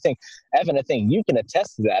people. I think, Evan, you can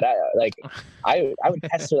attest to that. I would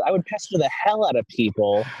pester the hell out of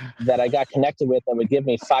people that I got connected with that would give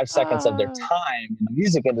me 5 seconds of their time in the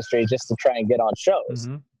music industry just to try and get on shows.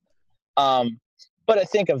 But I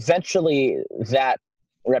think eventually that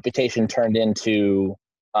reputation turned into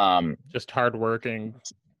just hardworking.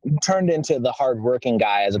 Turned into the hardworking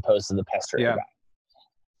guy as opposed to the pestering guy.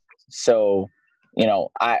 So, you know,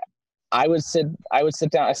 I would sit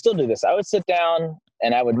down. I still do this. I would sit down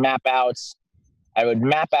and I would map out a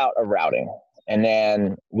routing, and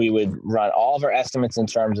then we would run all of our estimates in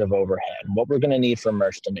terms of overhead, what we're going to need for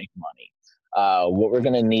merch to make money, what we're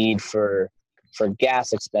going to need for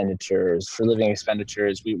gas expenditures, for living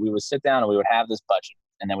expenditures. We would sit down and we would have this budget,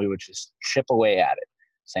 and then we would just chip away at it,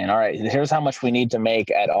 saying, all right, here's how much we need to make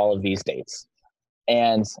at all of these dates.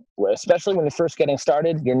 And especially when you're first getting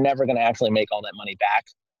started, you're never going to actually make all that money back.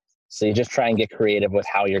 So you just try and get creative with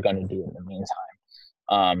how you're going to do it in the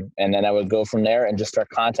meantime. And then I would go from there and just start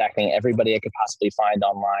contacting everybody I could possibly find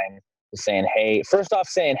online, saying, hey,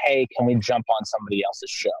 can we jump on somebody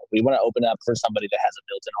else's show? We want to open up for somebody that has a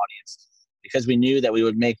built-in audience, because we knew that we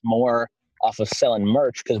would make more off of selling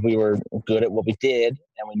merch because we were good at what we did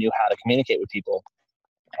and we knew how to communicate with people.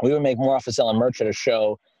 We would make more off of selling merch at a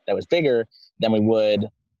show that was bigger than we would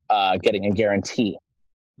getting a guarantee.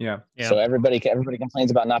 Yeah. So everybody complains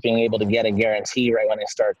about not being able to get a guarantee right when they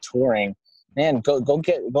start touring. Man, go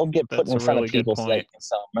get put in front of people so they can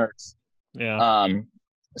sell merch. Yeah.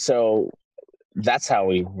 So that's how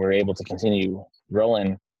we were able to continue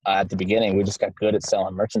rolling. At the beginning, we just got good at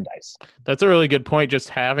selling merchandise. That's a really good point. Just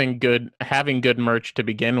having good merch to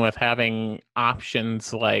begin with, having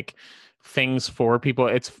options, like things for people.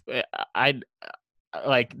 I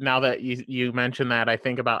like, now that you mentioned that, I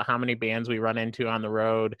think about how many bands we run into on the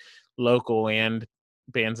road, local and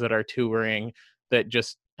bands that are touring, that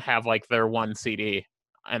just have like their one CD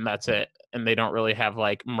and that's it, and they don't really have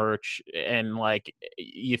like merch. And like,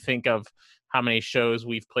 you think of how many shows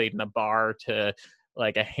we've played in a bar to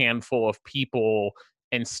like a handful of people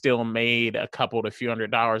and still made a couple to few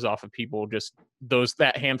 $100s off of people, just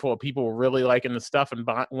that handful of people really liking the stuff and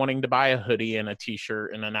wanting to buy a hoodie and a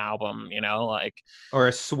t-shirt and an album, you know, like, or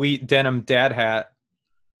a sweet denim dad hat.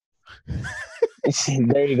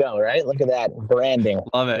 There you go. Right. Look at that branding.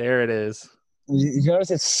 Love it. There it is. You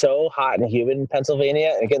notice it's so hot and humid in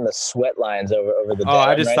Pennsylvania, and getting the sweat lines over the. Oh,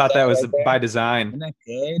 I just thought that was by design. Isn't that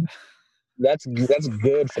good? That's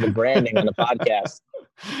good for the branding on the podcast.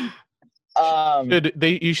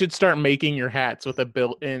 You should start making your hats with a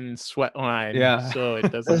built-in sweat line. Yeah. So it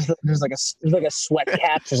doesn't. There's like a sweat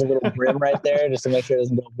cap. There's a little brim right there just to make sure it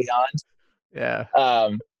doesn't go beyond. Yeah.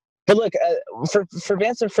 But look, for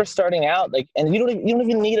bands that are first starting out, like, and you don't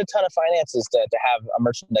even need a ton of finances to have a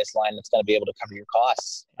merchandise line that's going to be able to cover your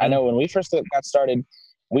costs. I know when we first got started,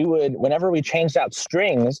 we would, whenever we changed out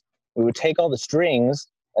strings, we would take all the strings,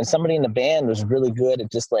 and somebody in the band was really good at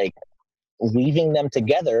just like weaving them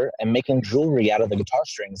together and making jewelry out of the guitar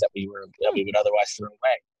strings that we would otherwise throw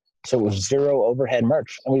away. So it was zero overhead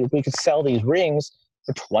merch, and we could sell these rings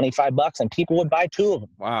for $25, and people would buy 2 of them.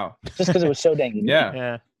 Wow! Just because it was so dang unique.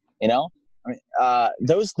 Yeah. You know, I mean,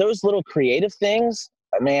 those little creative things,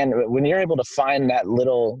 man. When you're able to find that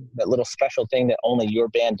little special thing that only your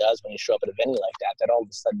band does when you show up at a venue like that, that all of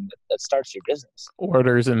a sudden that starts your business.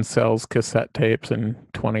 Orders and sells cassette tapes in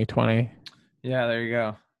 2020. Yeah, there you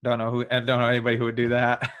go. I don't know anybody who would do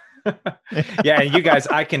that. Yeah, you guys,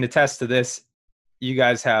 I can attest to this. You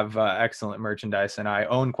guys have excellent merchandise, and I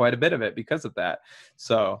own quite a bit of it because of that.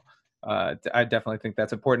 So I definitely think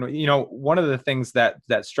that's important. You know, one of the things that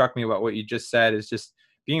struck me about what you just said is just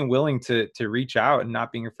being willing to reach out and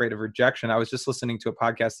not being afraid of rejection. I was just listening to a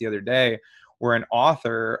podcast the other day where an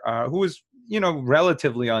author who was, you know,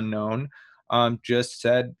 relatively unknown, just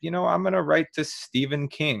said, you know, I'm going to write to Stephen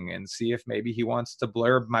King and see if maybe he wants to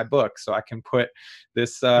blurb my book so I can put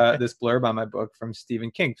this this blurb on my book from Stephen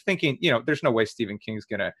King, thinking, you know, there's no way Stephen King's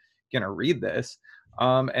gonna read this.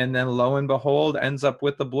 And then lo and behold, ends up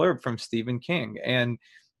with the blurb from Stephen King. And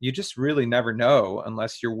you just really never know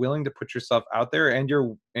unless you're willing to put yourself out there, and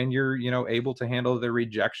you're, you know, able to handle the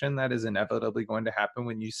rejection that is inevitably going to happen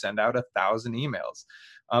when you send out 1,000 emails.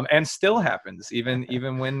 And still happens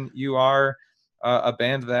even when you are a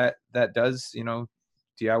band that does, you know,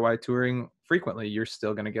 DIY touring frequently, you're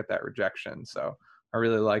still going to get that rejection. So I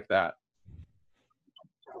really like that.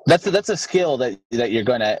 That's a skill that you're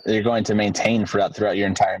going to maintain throughout your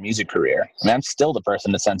entire music career. I mean, I'm still the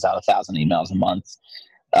person that sends out 1,000 emails a month,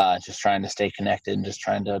 just trying to stay connected and just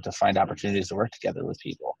trying to find opportunities to work together with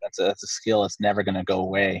people. That's a skill that's never going to go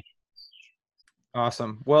away.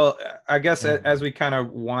 Awesome. Well, I guess as we kind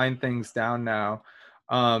of wind things down now,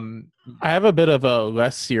 I have a bit of a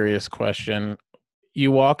less serious question.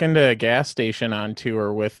 You walk into a gas station on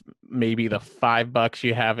tour with maybe the $5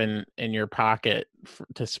 you have in your pocket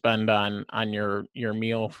to spend on your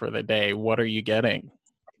meal for the day. What are you getting?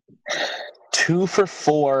 2 for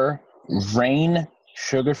 $4 Reign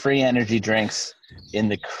sugar-free energy drinks in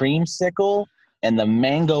the creamsicle and the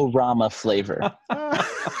mango rama flavor.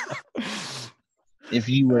 If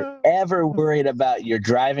you were ever worried about your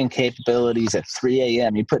driving capabilities at 3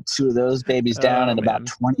 a.m., you put 2 of those babies down in about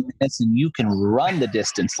 20 minutes, and you can run the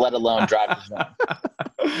distance, let alone drive the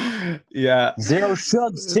zone. Yeah. Zero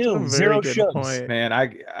shugs, too. Zero shugs. Point. Man,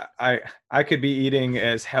 I could be eating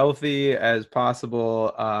as healthy as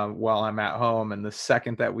possible while I'm at home, and the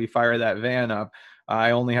second that we fire that van up,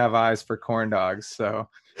 I only have eyes for corn dogs. So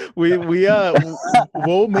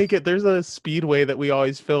we'll make it. There's a speedway that we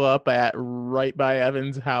always fill up at right by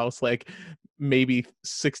Evan's house, like maybe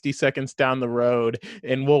 60 seconds down the road,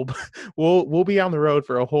 and we'll be on the road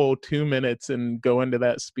for a whole 2 minutes and go into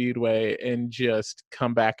that speedway and just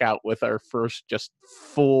come back out with our first just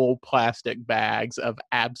full plastic bags of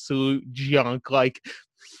absolute junk, like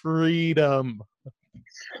freedom.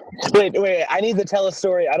 Wait, I need to tell a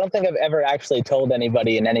story. I don't think I've ever actually told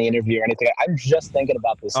anybody in any interview or anything. I'm just thinking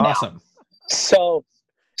about this now. Awesome. So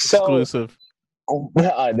Exclusive.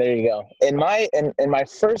 There you go. In my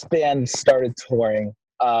first band started touring,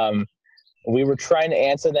 we were trying to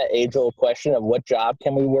answer that age-old question of what job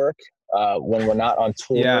can we work when we're not on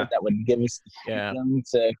tour that would give us the freedom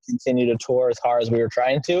to continue to tour as hard as we were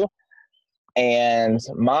trying to. And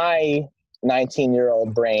my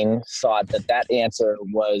 19-year-old brain thought that answer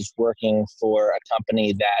was working for a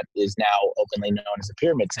company that is now openly known as a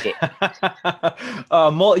pyramid scheme.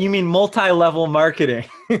 You mean multi-level marketing?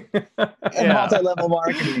 Multi-level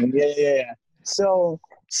marketing. Yeah. So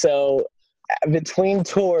between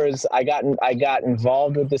tours, I got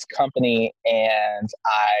involved with this company, and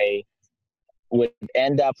I would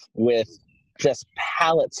end up with just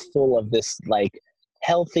pallets full of this like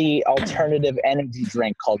healthy alternative energy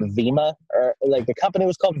drink called Vima, or like the company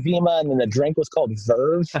was called Vima, and then the drink was called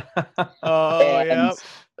Verve.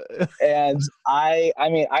 And I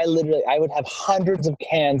would have hundreds of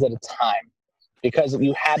cans at a time, because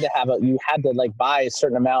you had to like buy a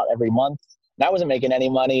certain amount every month. And I wasn't making any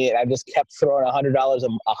money, and I just kept throwing $100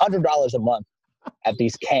 a month at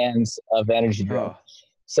these cans of energy drink.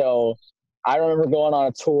 So I remember going on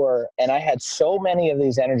a tour, and I had so many of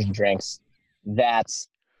these energy drinks that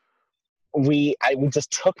we just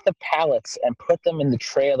took the pallets and put them in the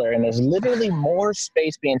trailer, and there's literally more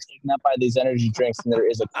space being taken up by these energy drinks than there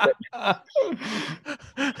is equipment.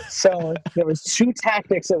 So there was two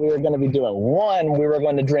tactics that we were going to be doing. One, we were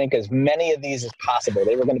going to drink as many of these as possible.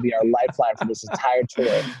 They were going to be our lifeline for this entire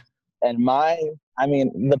tour. And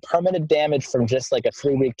the permanent damage from just like a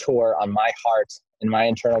 3-week tour on my heart and my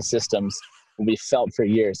internal systems will be felt for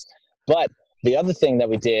years. But the other thing that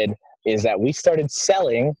we did is that we started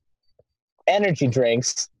selling energy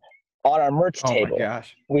drinks on our merch table. Oh my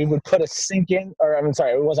gosh. We would put a it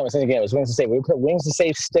wasn't a sink in, it was Wings to Save. We would put Wings to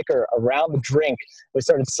Save sticker around the drink. We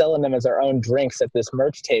started selling them as our own drinks at this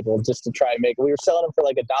merch table just to try and we were selling them for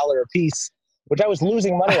like $1 a piece, which I was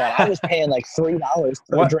losing money on. I was paying like $3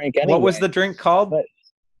 per drink anyway. What was the drink called? But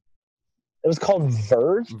it was called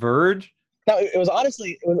Verge. Verge? No, it was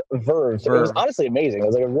Verve. It was honestly amazing. It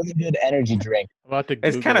was like a really good energy drink.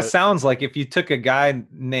 It kind of sounds like if you took a guy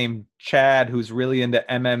named Chad who's really into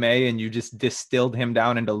MMA and you just distilled him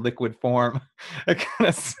down into liquid form. It kind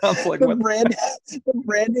of sounds like the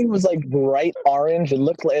branding was like bright orange. It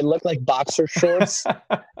looked like boxer shorts,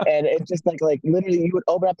 and it just like literally you would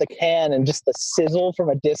open up the can and just the sizzle from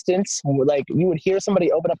a distance, like you would hear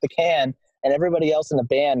somebody open up the can, and everybody else in the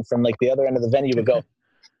band from like the other end of the venue would go,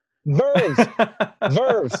 Verve.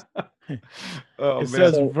 It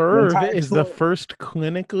says Verve is the first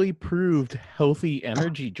clinically proved healthy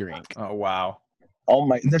energy drink. Oh wow! Oh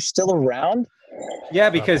my, they're still around?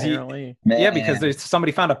 Yeah, because there's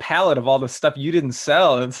somebody found a pallet of all the stuff you didn't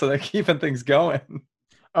sell, and so they're keeping things going.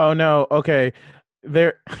 Oh no! Okay,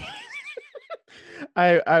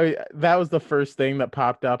 I that was the first thing that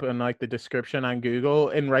popped up in like the description on Google,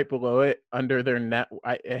 and right below it under their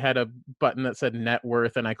it had a button that said net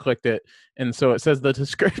worth, and I clicked it, and so it says the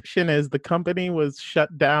description is the company was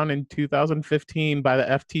shut down in 2015 by the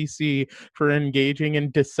FTC for engaging in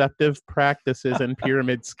deceptive practices and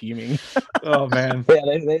pyramid scheming. Oh man!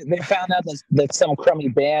 Yeah, they found out that some crummy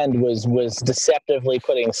band was deceptively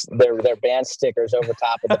putting their band stickers over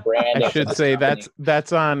top of the brand. I should say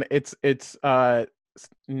that's on it's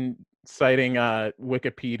citing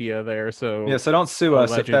Wikipedia there, so yeah, so don't sue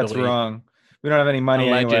us if that's wrong. We don't have any money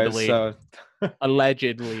anyway, so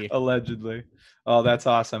allegedly. Oh, that's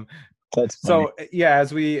awesome. That's funny. So yeah,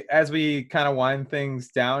 as we kind of wind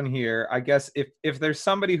things down here, I guess if there's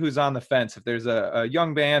somebody who's on the fence, if there's a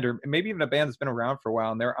young band or maybe even a band that's been around for a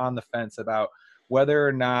while and they're on the fence about whether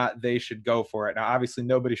or not they should go for it. Now, obviously,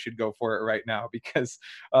 nobody should go for it right now because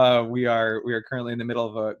we are currently in the middle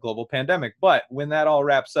of a global pandemic. But when that all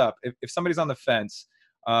wraps up, if somebody's on the fence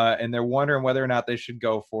and they're wondering whether or not they should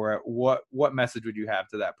go for it, what message would you have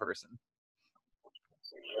to that person?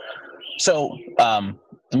 So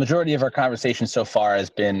the majority of our conversation so far has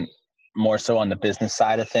been more so on the business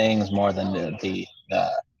side of things, more than the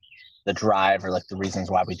drive or like the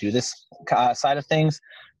reasons why we do this side of things.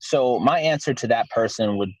 So my answer to that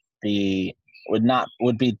person would be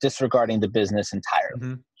disregarding the business entirely.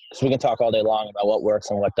 Mm-hmm. So we can talk all day long about what works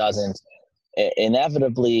and what doesn't.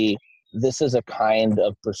 Inevitably, this is a kind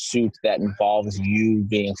of pursuit that involves you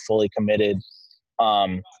being fully committed.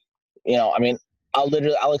 I'll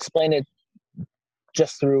explain it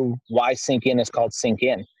just through why Sink In is called Sink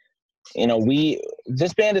In.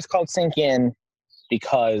 This band is called Sink In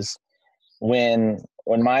because when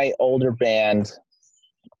my older band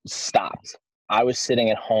stopped, I was sitting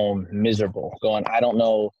at home miserable, going, I don't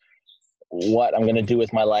know what I'm going to do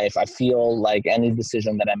with my life. I feel like any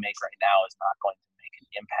decision that I make right now is not going to make an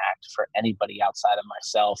impact for anybody outside of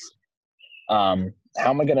myself. How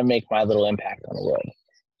am I going to make my little impact on the world?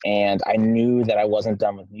 And I knew that I wasn't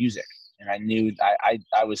done with music. And I knew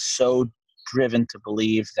I was so driven to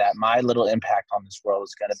believe that my little impact on this world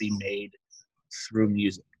is going to be made through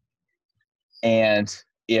music. And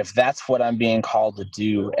if that's what I'm being called to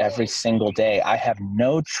do every single day, I have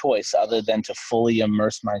no choice other than to fully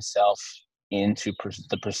immerse myself into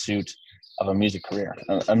the pursuit of a music career.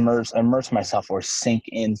 Immerse myself or sink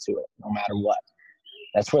into it, no matter what.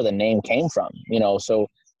 That's where the name came from, so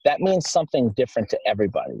that means something different to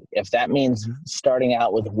everybody. If that means starting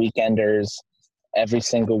out with weekenders every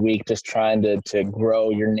single week, just trying to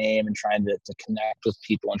grow your name and trying to connect with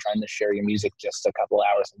people and trying to share your music just a couple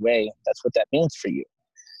hours away, that's what that means for you.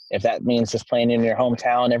 If that means just playing in your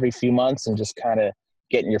hometown every few months and just kind of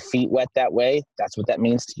getting your feet wet that way, that's what that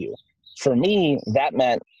means to you. For me, that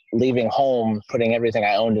meant leaving home, putting everything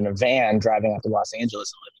I owned in a van, driving out to Los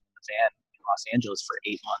Angeles and living in a van in Los Angeles for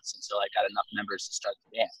 8 months until I got enough members to start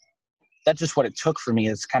the band. That's just what it took for me.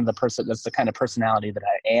 It's kind of that's the kind of personality that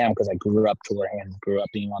I am because I grew up touring and grew up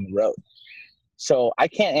being on the road. So I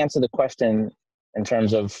can't answer the question in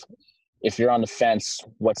terms of if you're on the fence,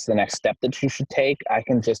 what's the next step that you should take? I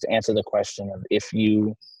can just answer the question of, if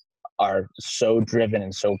you are so driven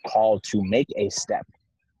and so called to make a step,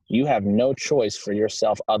 you have no choice for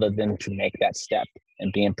yourself other than to make that step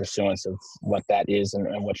and be in pursuance of what that is and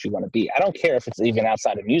what you want to be. I don't care if it's even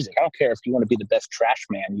outside of music. I don't care if you want to be the best trash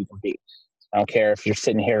man you can be. I don't care if you're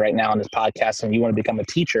sitting here right now on this podcast and you want to become a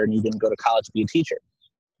teacher and you didn't go to college to be a teacher.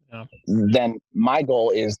 Yeah. Then my goal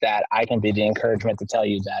is that I can be the encouragement to tell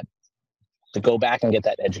you that to go back and get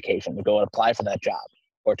that education, to go and apply for that job,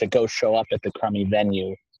 or to go show up at the crummy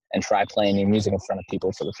venue and try playing your music in front of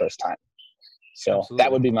people for the first time. So Absolutely.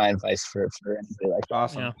 That would be my advice for anybody like that.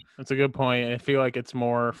 Awesome. Yeah, that's a good point. I feel like it's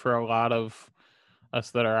more for a lot of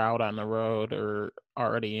us that are out on the road or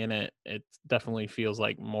already in it. It definitely feels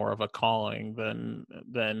like more of a calling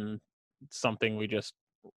than something we just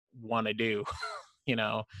want to do, you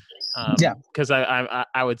know? Because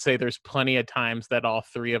I would say there's plenty of times that all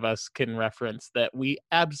three of us can reference that we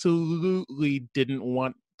absolutely didn't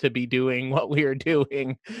want to be doing what we were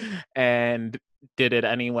doing and did it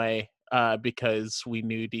anyway, because we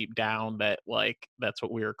knew deep down that like that's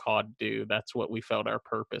what we were called to do. That's what we felt our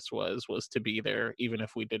purpose was to be there, even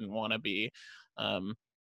if we didn't want to be.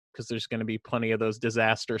 Because there's going to be plenty of those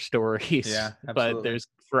disaster stories. Yeah, absolutely. But there's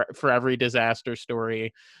for every disaster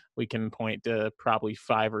story, we can point to probably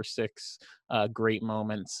 5 or 6 great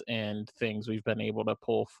moments and things we've been able to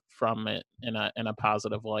pull from it in a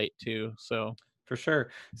positive light too. So for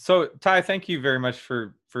sure. So Tighe, thank you very much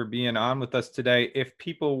for being on with us today. If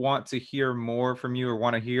people want to hear more from you or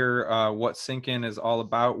want to hear what Sinkin is all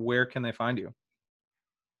about, where can they find you?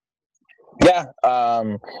 Yeah.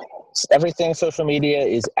 Everything social media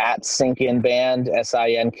is at Sinkin Band,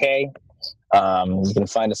 SINK. You can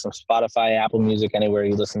find us on Spotify, Apple Music, anywhere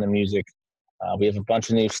you listen to music. We have a bunch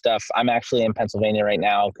of new stuff. I'm actually in Pennsylvania right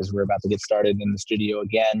now because we're about to get started in the studio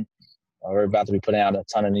again. We're about to be putting out a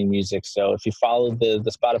ton of new music. So if you follow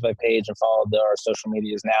the Spotify page and follow our social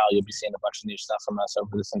medias now, you'll be seeing a bunch of new stuff from us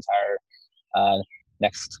over this entire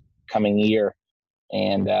next coming year.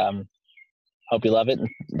 And hope you love it.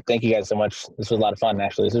 Thank you guys so much. This was a lot of fun,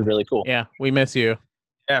 actually. This is really cool. Yeah, we miss you.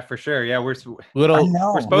 Yeah, for sure. Yeah, we're supposed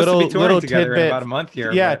to be touring together in about a month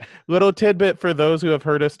here. Yeah, little tidbit for those who have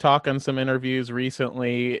heard us talk on some interviews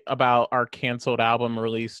recently about our canceled album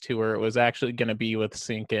release tour. It was actually going to be with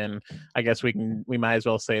Sinkin. I guess we might as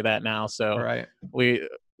well say that now. So right. we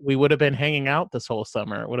would have been hanging out this whole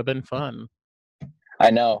summer. It would have been fun.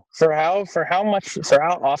 I know. For how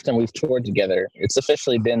often we've toured together, it's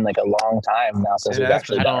officially been like a long time now since we've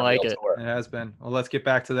actually done a real tour. It has been. Well, let's get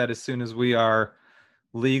back to that as soon as we are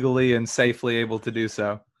legally and safely able to do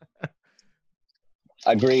so.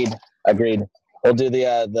 Agreed. We'll do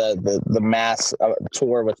the mass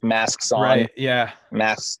tour with masks on. Right. Yeah.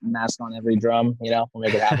 Mask on every drum. We'll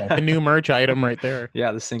make it happen. A new merch item right there.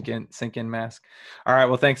 Yeah, the Sinkin mask. All right.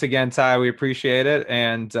 Well, thanks again, Tighe. We appreciate it,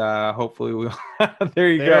 and hopefully we'll. There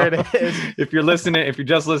you go. It is. If you're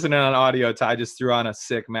just listening on audio, Tighe just threw on a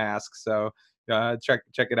sick mask. So. Check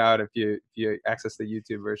it out if you access the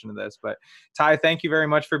YouTube version of this. But Tighe, thank you very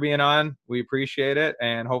much for being on. We appreciate it,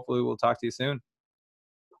 and hopefully we'll talk to you soon.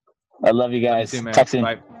 I love you guys. Love you too, man. Talk soon.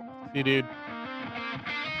 Bye. See you, dude.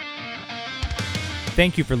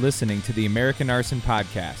 Thank you for listening to the American Arson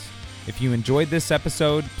Podcast. If you enjoyed this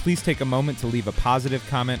episode, please take a moment to leave a positive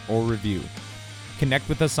comment or review. Connect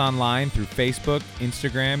with us online through Facebook,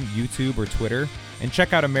 Instagram, YouTube, or Twitter, and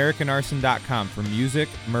check out AmericanArson.com for music,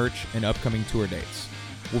 merch, and upcoming tour dates.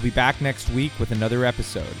 We'll be back next week with another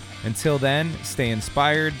episode. Until then, stay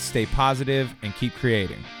inspired, stay positive, and keep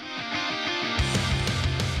creating.